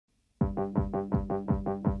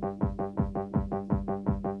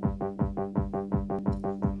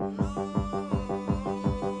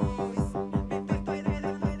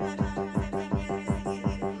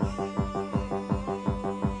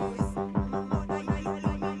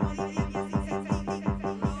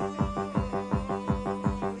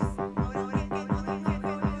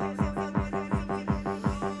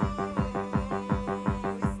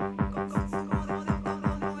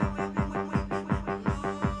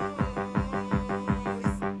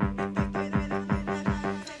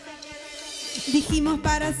Dijimos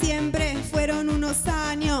para siempre, fueron unos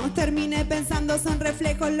años. Terminé pensando, son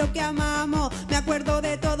reflejos lo que amamos. Me acuerdo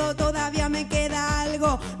de todo, todavía me queda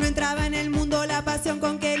algo. No entraba en el mundo la pasión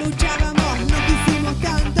con que luchábamos. No quisimos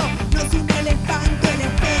tanto, nos unió el espanto. El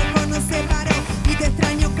espejo nos separó y te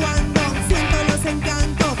extraño cuando siento los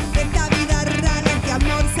encantos de esta vida rara. Este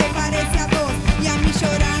amor se parece a vos y a mí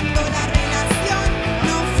llorando. La relación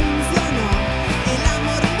no funcionó, el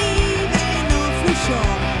amor libre no fluyó.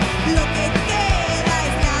 Lo que queda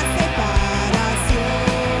es la separación.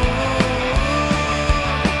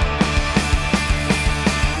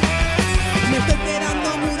 Me estoy quedando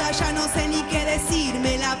muda, ya no sé ni qué decir.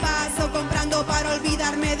 Me la paso comprando para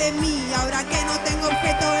olvidarme de mí. Ahora que no tengo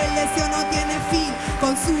objeto, el deseo no tiene fin.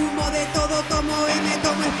 Consumo de todo, tomo me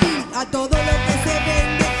tomo espín. A todo lo que se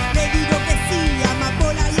vende le digo que sí.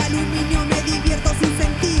 Amapola y aluminio me divierto sin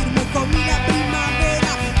sentir. Me comí la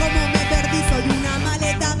primavera, como me perdí. Soy una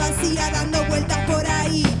maleta vacía dando vueltas por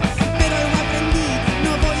ahí. Pero algo aprendí,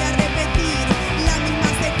 no voy a repetir la misma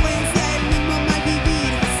secuencia, el mismo mal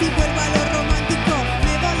vivir. Si vuelvo a lo romántico,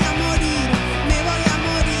 me voy a morir, me voy a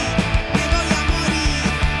morir, me voy a morir.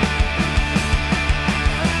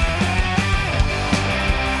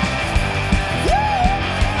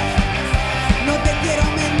 No te quiero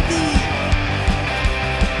mentir.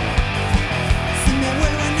 Si me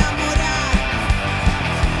vuelvo a enamorar,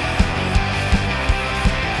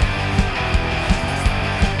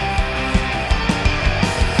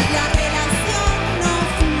 la relación no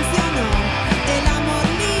funcionó, el amor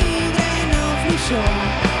libre no fluyó.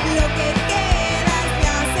 Lo que queda es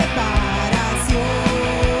la separación.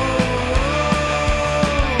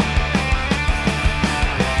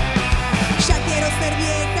 Ya quiero ser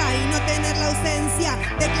vieja y no tener la ausencia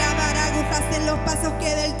de clavar agujas en los pasos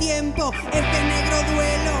que del tiempo. Este negro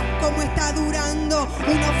duelo, como está durando,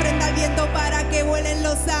 una ofrenda al viento para que vuelen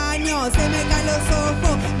los años. Se me caen los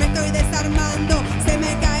ojos, me estoy desarmando, se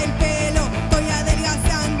me cae el pelo, estoy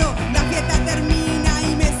adelgazando. La fiesta termina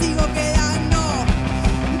y me sigo quedando.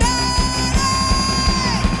 ¡Dale!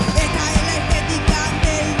 Esta es la estética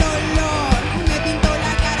del dolor. Me pinto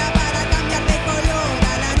la cara para cambiar de color.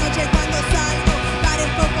 A la noche cuando salgo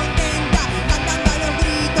parezco contenta, cantando a los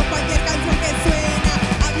gritos cualquier canción que suena.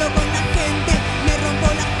 Hablo con la gente, me rompo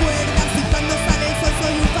las cuerdas y cuando sale el sol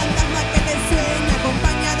soy un fantasma que te sueña.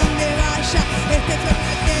 Acompaña donde vaya este sueño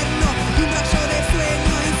eterno y un rayo de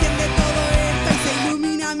sueño enciende todo esto y se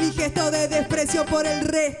ilumina mi gesto de desprecio por el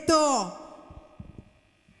resto.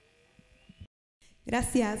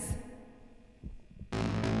 Gracias.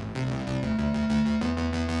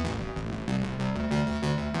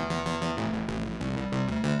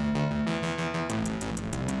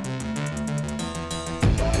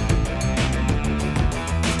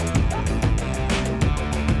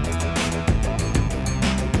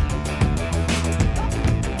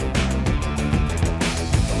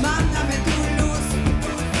 Mándame tu luz,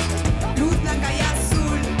 luz blanca y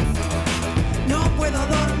azul. No puedo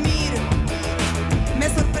dormir, me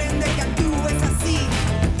sorprende que actúes así.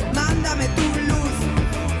 Mándame tu luz,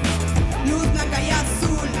 luz blanca y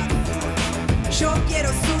azul. Yo quiero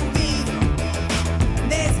subir,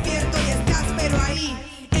 despierto y estás pero ahí.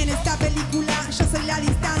 En esta película yo soy la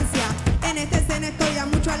distancia. En esta escena estoy a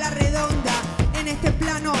mucho a la redonda. En este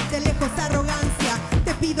plano de lejos arrogancia.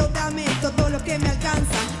 Te pido dame todo lo que me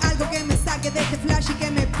alcanza. Algo que me saque de este flash y que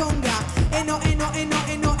me ponga en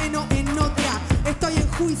otra. Estoy en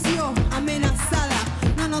juicio, amenazada.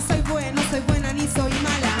 No soy buena ni soy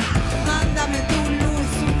mala. Mándame tu luz,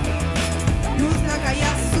 luz blanca y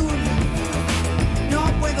azul. No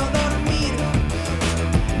puedo dormir,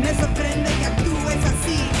 me sorprende que actúes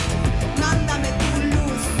así. Mándame tu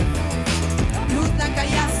luz, luz blanca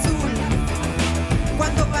y azul.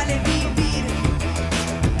 ¿Cuánto vale vivir?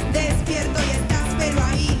 Despierto y estás pero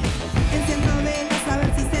ahí. Enciendo velas a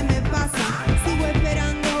ver si se me pasa. Sigo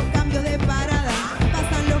esperando cambio de parada.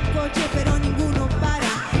 Pasan los coches pero ninguno para.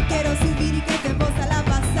 Quiero subir y que te posa la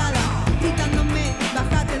pasada. Gritándome,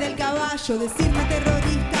 bájate del caballo. Decirme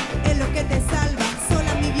terrorista es lo que te salva.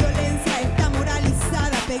 Sola mi violencia está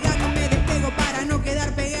moralizada. Pegar no me despego para no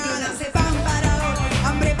quedar pegada. Pan para hoy,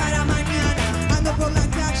 hambre para mañana.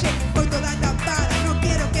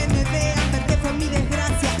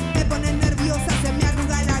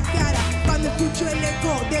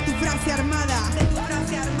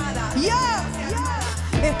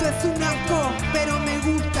 es un asco, pero me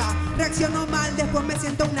gusta. Reacciono mal, después me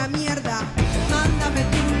siento una mierda. Mándame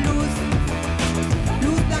tu luz,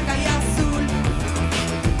 luz blanca y azul.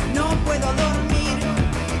 No puedo dormir,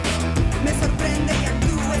 me sorprende que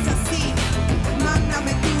actúes así.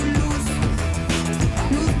 Mándame tu luz,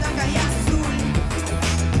 luz blanca y azul.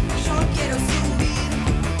 Yo quiero subir,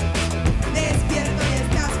 despierto y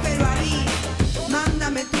estás pero ahí.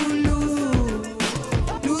 Mándame tu luz,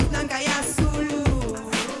 luz blanca y azul.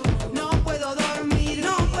 No puedo dormir,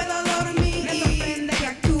 no puedo dormir. Me sorprende que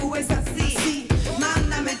actúes así. Sí.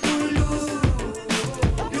 Mándame tu luz,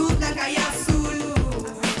 luz blanca y azul.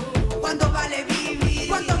 ¿Cuánto vale vivir?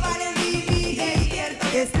 ¿Cuánto vale vivir? Despierto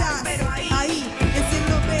y estás pero ahí.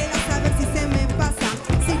 Enciendo velas a ver si se me pasa.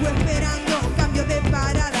 Sigo esperando, cambio de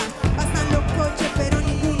parada. Pasan los coches pero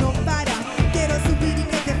ninguno para. Quiero subir y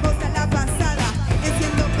que te joda la pasada.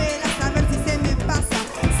 Enciendo velas a ver si se me pasa.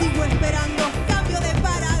 Sigo esperando, cambio de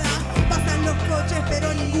parada. Pasan los coches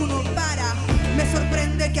pero ninguno para. Me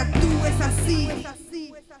sorprende que actúes así.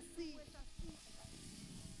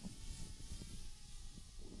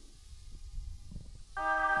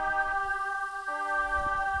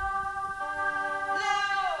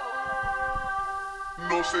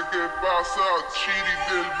 No sé qué pasa, Chiri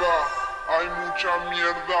del va. Hay mucha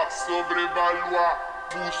mierda, sobrevalua.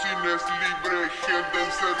 Bucines libre, gente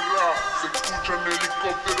encerrada. Se escuchan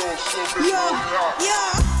helicópteros sobrevolar.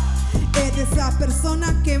 Es de esas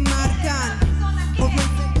personas que marcan.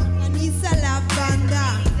 Organiza la banda.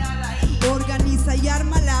 Organiza y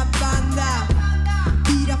arma la banda.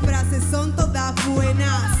 Tira frases, son todas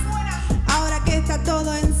buenas. Ahora que está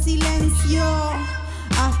todo en silencio,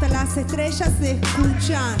 hasta las estrellas se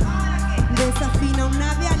escuchan. Desafina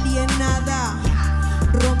una ave alienada.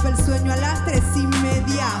 Rompe el sueño a las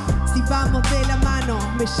 3:30. Si vamos de la mano,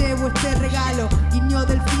 me llevo este regalo. Guiño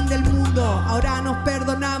del fin del mundo, ahora nos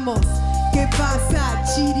perdonamos. ¿Qué pasa,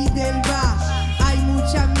 Chiri del va? Hay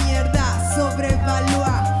mucha mierda,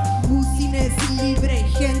 sobrevalúa. Bucines libre,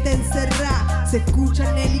 gente encerrada. Se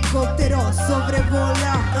escuchan helicópteros,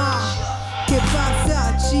 sobrevola. ¿Qué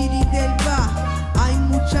pasa, Chiri del va? Hay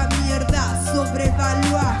mucha mierda,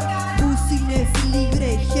 sobrevalúa. Bucines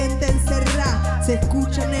libre, gente encerrada. Se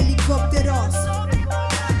escuchan helicópteros.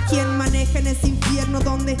 ¿Quién maneja en ese infierno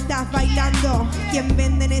donde estás bailando? ¿Quién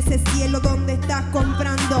vende en ese cielo donde estás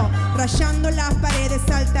comprando? Rayando las paredes,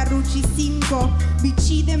 salta Ruchi 5.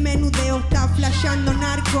 Bichi de menudeo está flasheando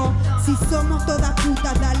narco. Si somos todas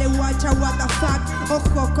putas, dale guacha, what the fuck.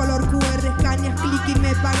 Ojos color QR, escaneas, clic y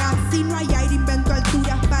me pagas. Si no hay aire, invento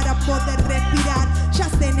alturas para poder respirar. Ya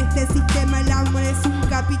sé, en este sistema el amor es un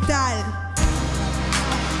capital.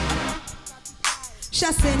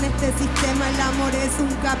 Ya sé, en este sistema el amor es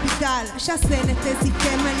un capital. Ya sé, en este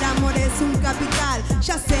sistema el amor es un capital.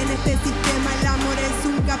 Ya sé, en este sistema el amor es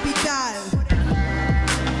un capital.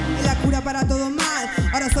 Es la cura para todo mal.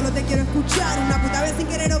 Ahora solo te quiero escuchar una puta vez sin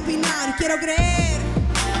querer opinar. Quiero creer,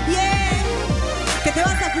 yeah, que te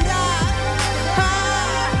vas a curar.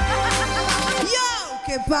 Yo,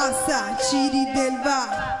 ¿qué pasa, Chiri del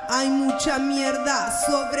va? Hay mucha mierda,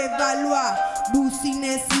 sobrevalúa.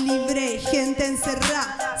 Bucines libre, gente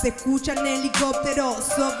encerrada. Se escuchan helicópteros,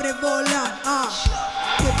 sobrevolan.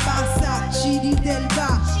 ¿Qué pasa, Chiri del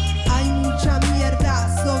va? Hay mucha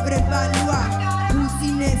mierda, sobrevalúa.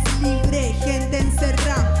 Bucines libre, gente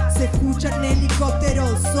encerrada. Se escuchan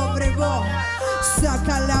helicópteros, sobrevolan.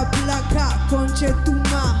 Saca la placa,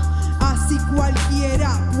 conchetuma. Así cualquiera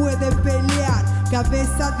puede pelear.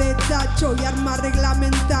 Cabeza de tacho y arma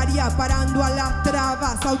reglamentaria, parando a las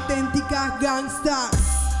trabas, auténticas gangsters.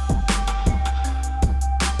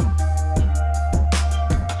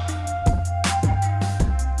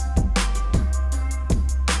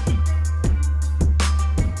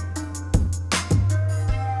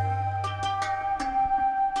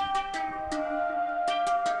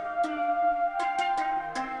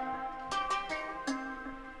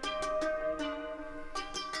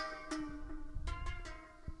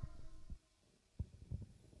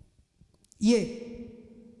 Yeah.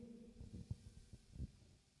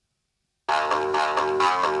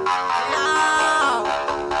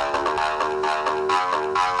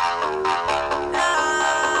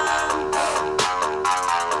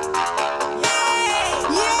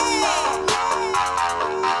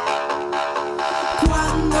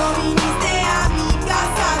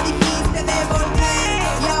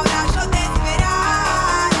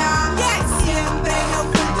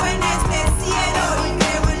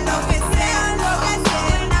 Lo que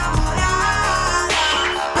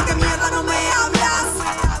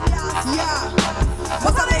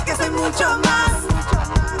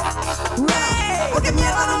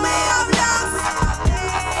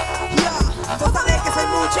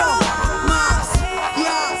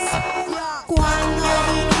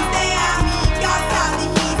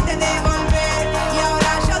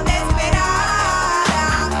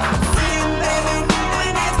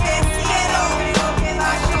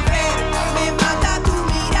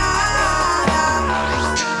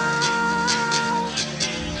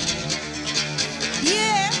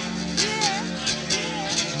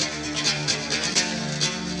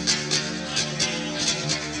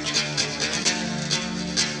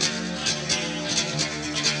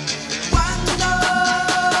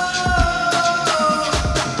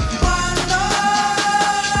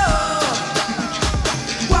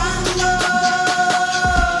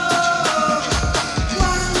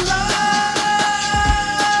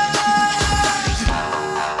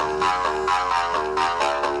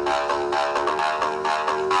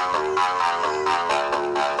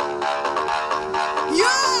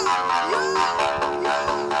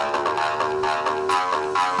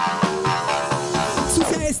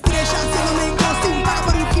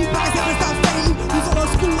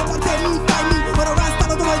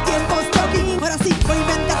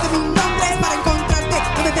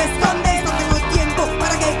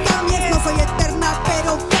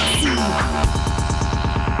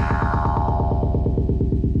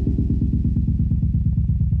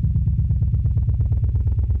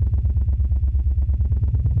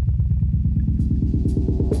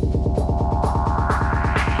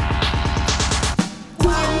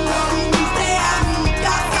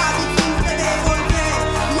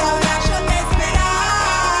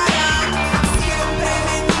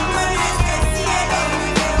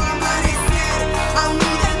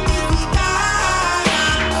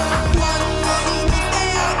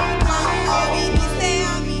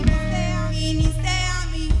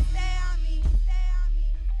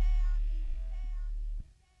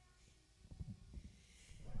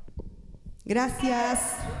Gracias.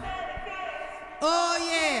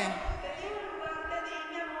 Oye.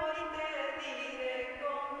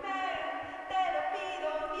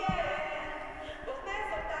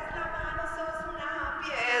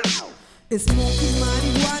 Smoking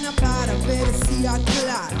marihuana para ver si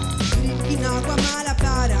aclara. Drinking agua mala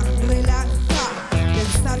para relajar.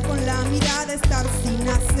 Pensar con la mirada, estar sin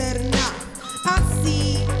hacer nada.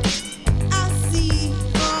 Así, así,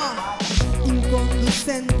 oh.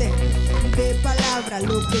 Inconducente de palabra.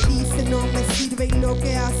 Lo que dice no me sirve y lo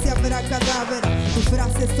que hace habrá cadáver. Tus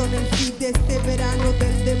frases son el hit de este verano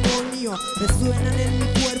del demonio. Resuenan en mi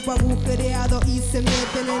cuerpo agujereado y se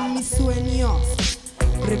meten en mis sueños.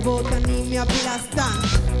 Rebotan y me aplastan,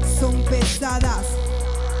 son pesadas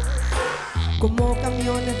como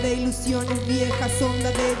camiones de ilusiones viejas,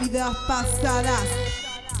 ondas de vidas pasadas.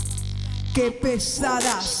 Qué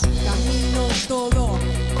pesadas, camino todo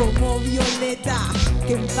como Violeta.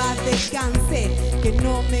 Que en paz descanse, que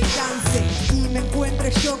no me canse y me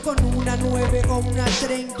encuentre yo con una 9 o una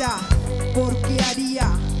 30. Porque haría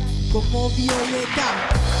como Violeta.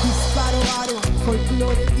 Disparo aro,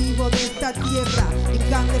 folclore vivo de esta tierra.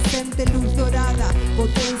 Incandescente luz dorada,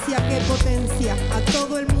 potencia que potencia a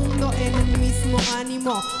todo el mundo en un mismo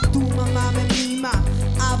ánimo. Tu mamá me mima,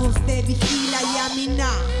 a vos te vigila y a mí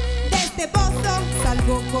nada. De este pozo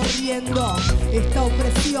salgo corriendo. Esta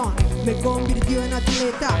opresión me convirtió en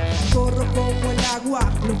atleta. Corro como el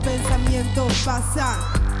agua, los pensamientos pasan,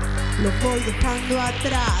 los voy dejando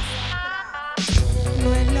atrás.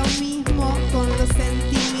 No es lo mismo con los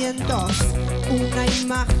sentimientos. Una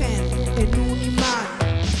imagen en un imán.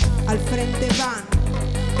 Al frente van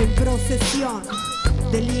en procesión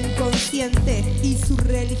del inconsciente y su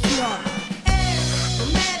religión. No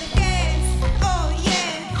me dejes, oye.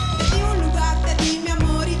 Te di un lugar, te di mi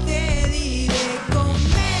amor y te di de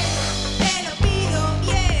comer. Te lo pido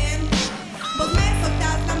bien. Vos me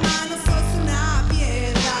soltás la mano, sos una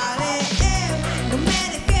piedra de él. No me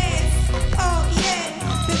dejes, oye.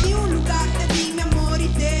 Te di un lugar, te di mi amor y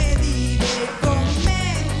te di de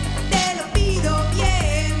comer. Te lo pido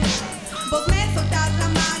bien. Vos me soltás la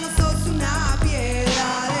mano, sos una piedra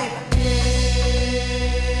de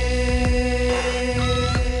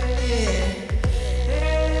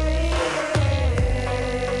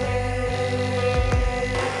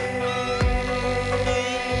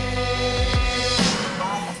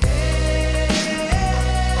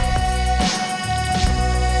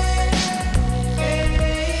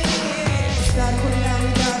estar con la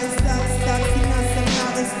mirada, estar sin hacer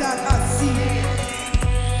nada, estar así.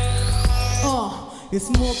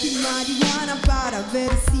 Smoking marihuana para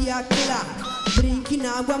ver si aclara. Drinking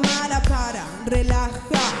agua mala para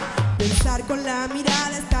relajar. Pensar con la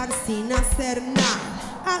mirada, estar sin hacer nada.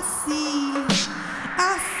 Así,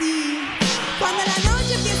 así. Cuando la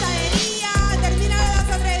noche empieza de día, termina de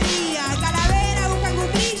 2 o 3 días. Calavera buscan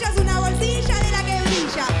cutrillas, una bolsilla de la que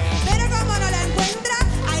brilla. Pero como no la encuentra,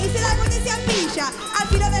 ahí se da vuelta y se apilla. Al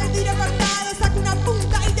filo del tiro cortado, saca una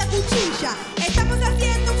punta y te acuchilla. Estamos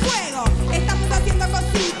haciendo un fuego, estamos haciendo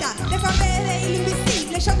cositas. Lejos de lo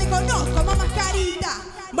invisible, yo te conozco, mamá carita.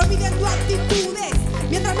 Voy pidiendo actitudes,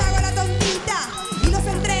 mientras me hago la tontita. Y los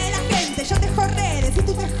entre la gente, yo te redes y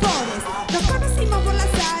tú te jodes. Nos conocimos por la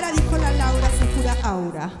Sara, dijo la Laura, se jura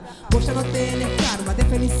aura. Vos ya no tenés karma, te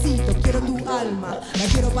felicito, quiero tu alma. La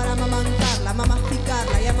quiero para amamantarla,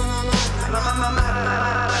 mamasticarla y a mamamarla.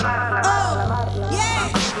 Oh, yeah.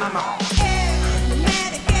 Me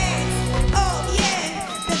dejes, oh yeah.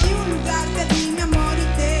 Te di un lugar, te di mi amor y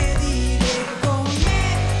te di de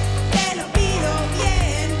comer. Te lo pido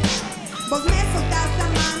bien. Vos me soltás la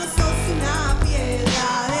mano, sos una piedra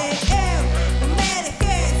de él. No me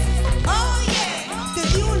dejes, oh yeah. Te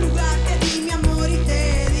di un lugar, te di mi amor y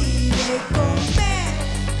te di de comer.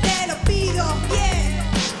 Te lo pido bien.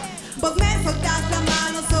 Vos me soltás la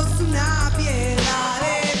mano, sos una piedra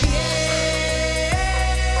de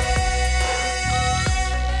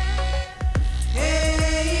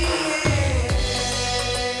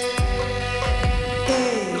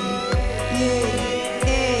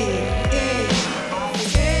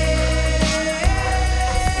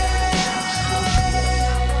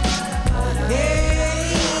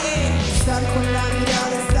estar con la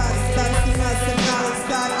mirada, estar sin hacer nada,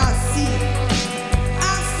 estar así,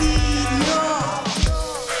 así yo.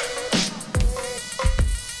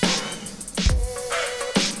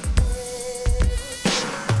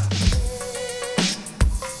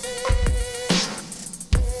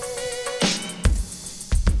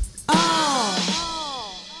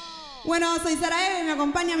 Bueno, soy Sara Hebe, me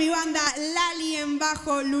acompaña mi banda Lali en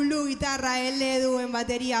bajo, Lulu guitarra, el Edu en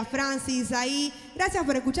batería, Francis ahí. Gracias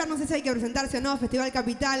por escuchar, no sé si hay que presentarse o no, Festival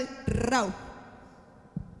Capital, Rau.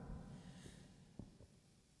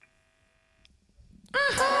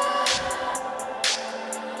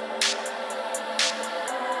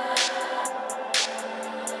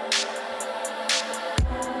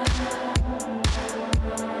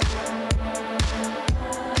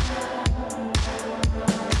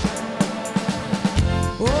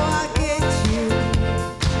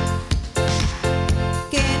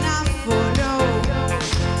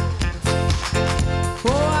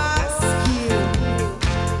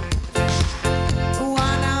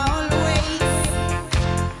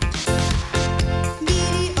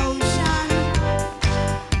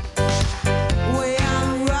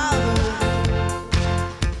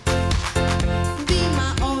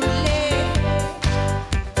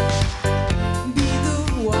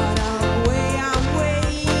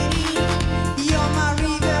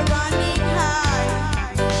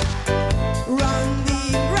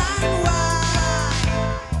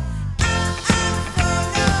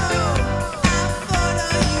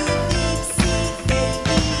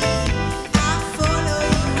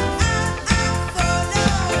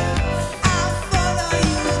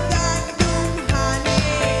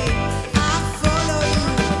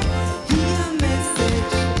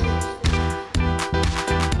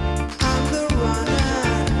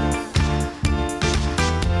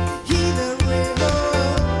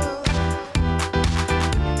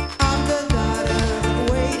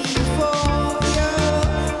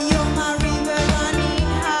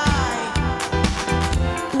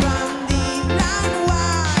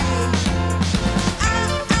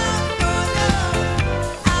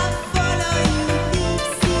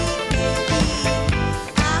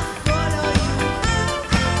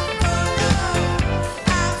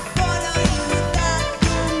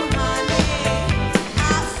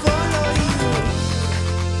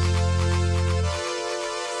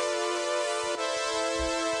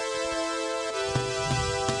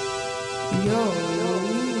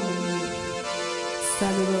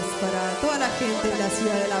 Saludos para toda la gente de la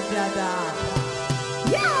ciudad de La Plata.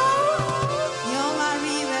 You're my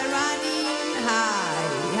river running high,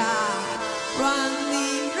 high,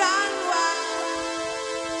 running, run wild.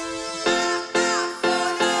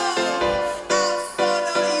 I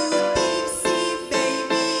follow you deep sea,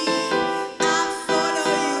 baby. I follow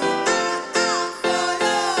you, I follow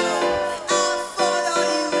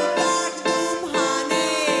you dark doom, honey.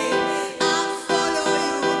 I follow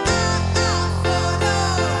you, I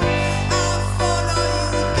follow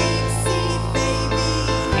you deep sea, baby.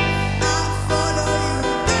 I follow you,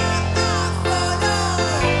 I follow.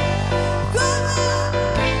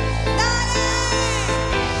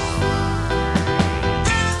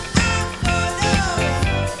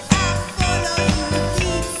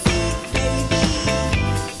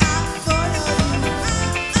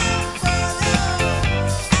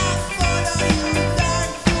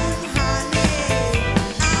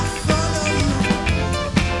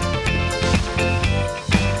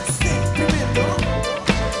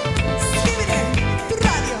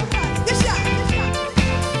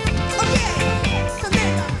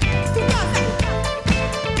 Come on,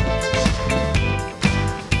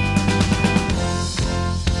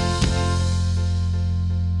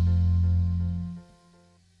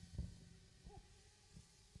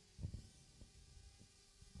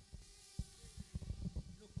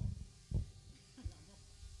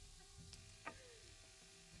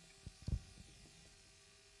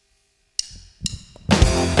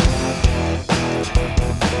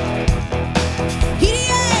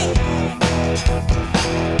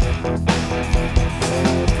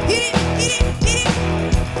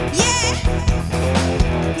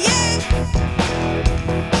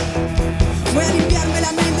 voy a limpiarme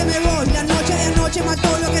la mente, me voy. La noche de anoche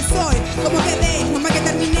mató lo que soy. Como quedé, no más que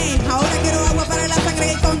terminé. Ahora quiero agua para la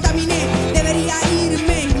sangre que contaminé. Debería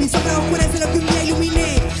irme, mi sombra oscurece lo que un día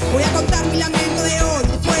iluminé. Voy a contar mi lamento de hoy.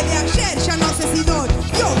 Después de ayer ya no sé si doy.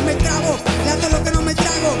 Yo me trago, gasto lo que no me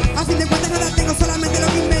trago. A fin de cuentas nada tengo, solamente lo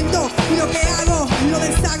que invento. Y lo que hago, lo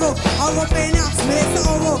deshago. Hago penas, me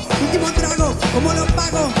desahogo. Último trago, ¿cómo lo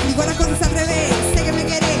pago? Digo las cosas al revés. Sé que me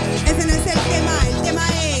querés, ese no es el tema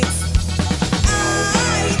es.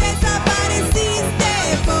 Ay, desapareciste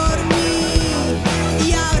por mí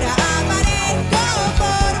y ahora aparezco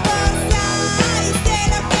por vos. Ay, sé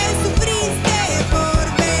lo que sufriste por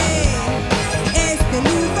ver este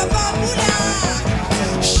lujo popular.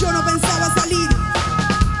 Yo no pensaba salir.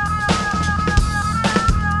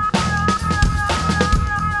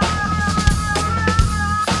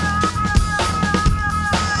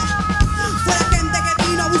 Fuera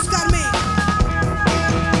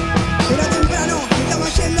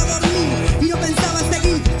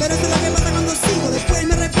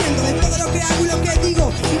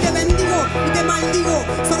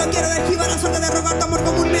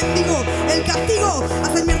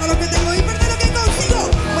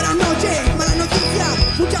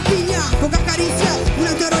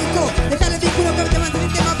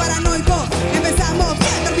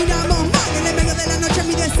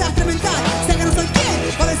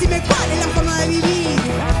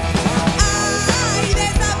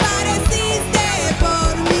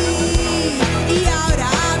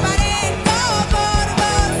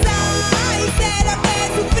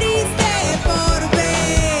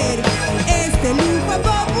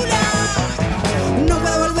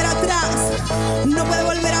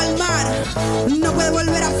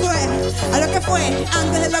fue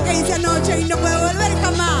antes de lo que hice anoche y no puedo volver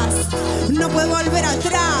jamás. No puedo volver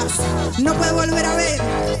atrás, no puedo volver a ver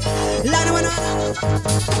la nueva nada.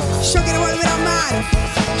 Yo quiero volver a amar,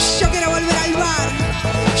 yo quiero volver al bar,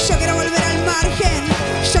 yo quiero volver al margen,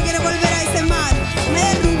 yo quiero volver a ese mar. Me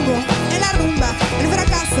derrumbo en la rumba, el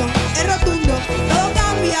fracaso es rotundo, todo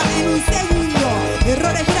cambia en un segundo.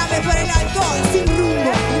 Errores graves por el alcohol, sin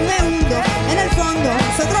rumbo, me hundo en el fondo,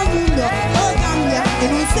 es otro mundo, todo cambia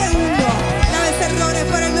en un segundo. Graves errores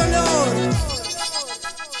por el dolor.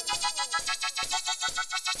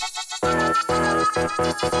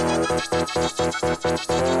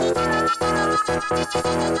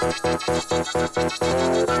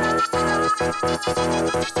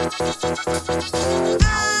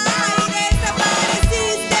 Ay,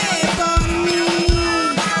 desapareciste por mí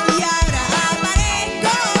y ahora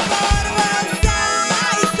aparezco por vos.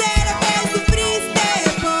 Ay, sé lo que sufriste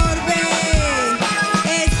por ver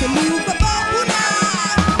este lujo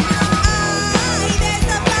popular. Ay,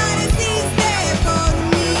 desapareciste por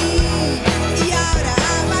mí y ahora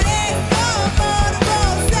aparezco por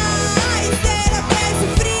vos. Ay, sé lo que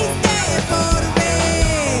sufriste por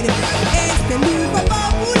ver este lujo popular.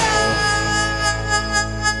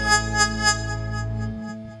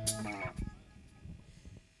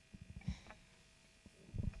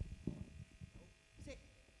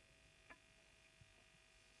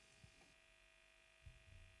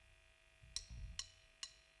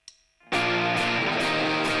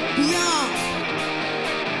 Bien.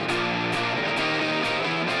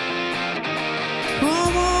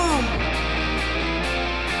 ¿Cómo?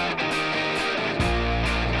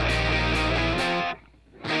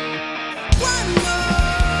 Cuando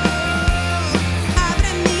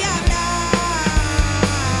aprendí a hablar,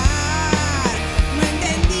 no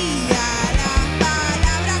entendía las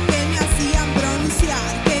palabras que me hacían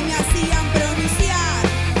pronunciar,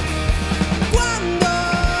 Cuando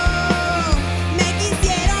me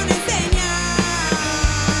quisieron enseñar,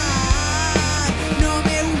 no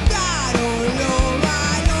me gustaron los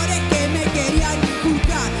valores que me querían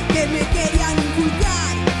inculcar,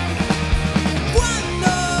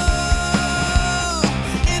 Cuando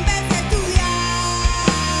empecé a estudiar,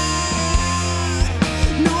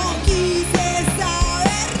 no quise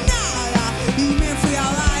saber nada y me fui a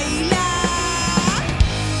bailar.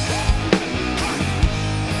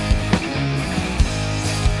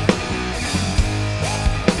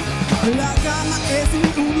 La cama es mi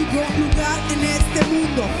único lugar en este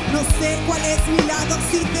mundo. No sé cuál es mi lado,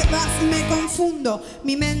 si te vas me confundo.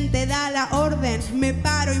 Mi mente da la orden, me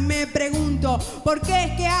paro y me pregunto, ¿por qué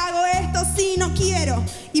es que hago esto si no quiero?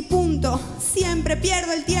 Y punto, siempre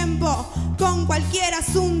pierdo el tiempo con cualquier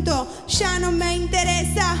asunto. Ya no me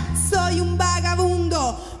interesa, soy un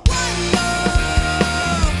vagabundo. Cuando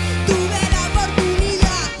tuve la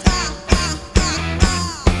oportunidad,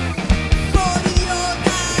 por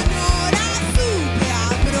idiota no la supe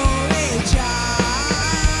aprovechar.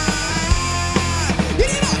 Y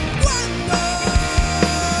digo, cuando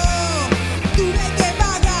tuve que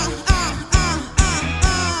pagar,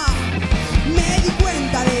 me di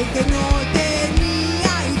cuenta de que no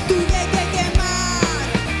tenía y tuve que quemar.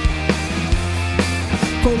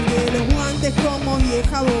 Colgué los guantes como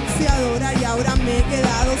vieja boxeadora y ahora me he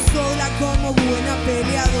quedado sola como buena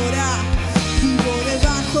peleadora. Vivo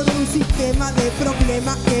debajo de un sistema de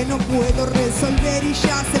problemas que no puedo resolver y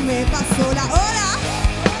ya se me pasó la hora.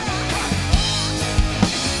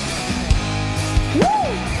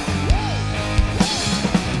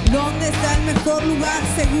 ¿Dónde está el mejor lugar?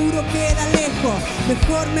 Seguro queda lejos.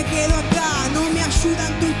 Mejor me quedo acá, no me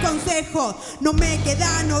ayudan tus consejos. No me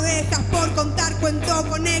quedan ovejas por contar cuento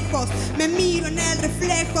conejos. Me miro en el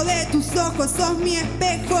reflejo de tus ojos, sos mi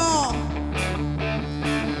espejo.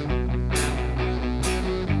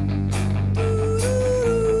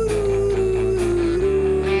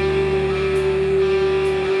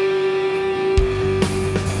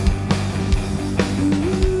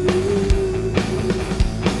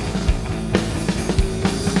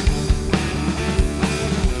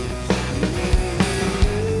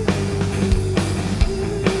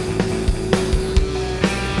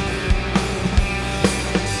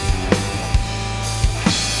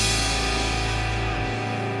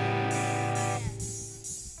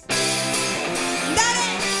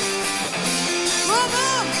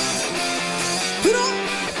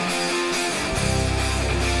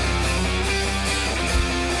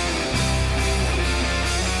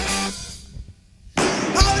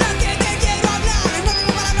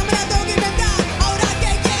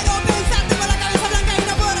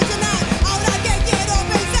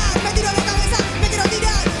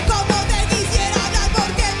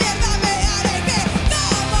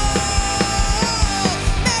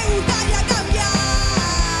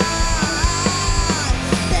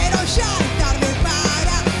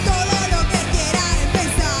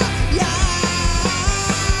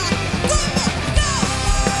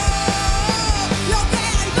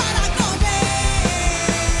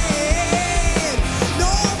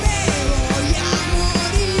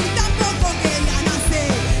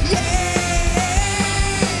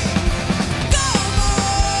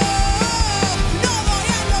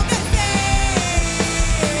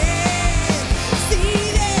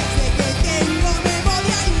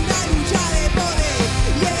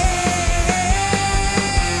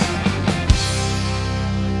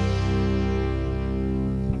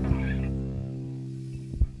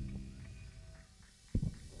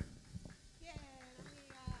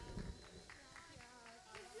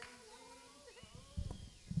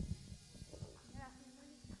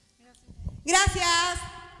 Gracias.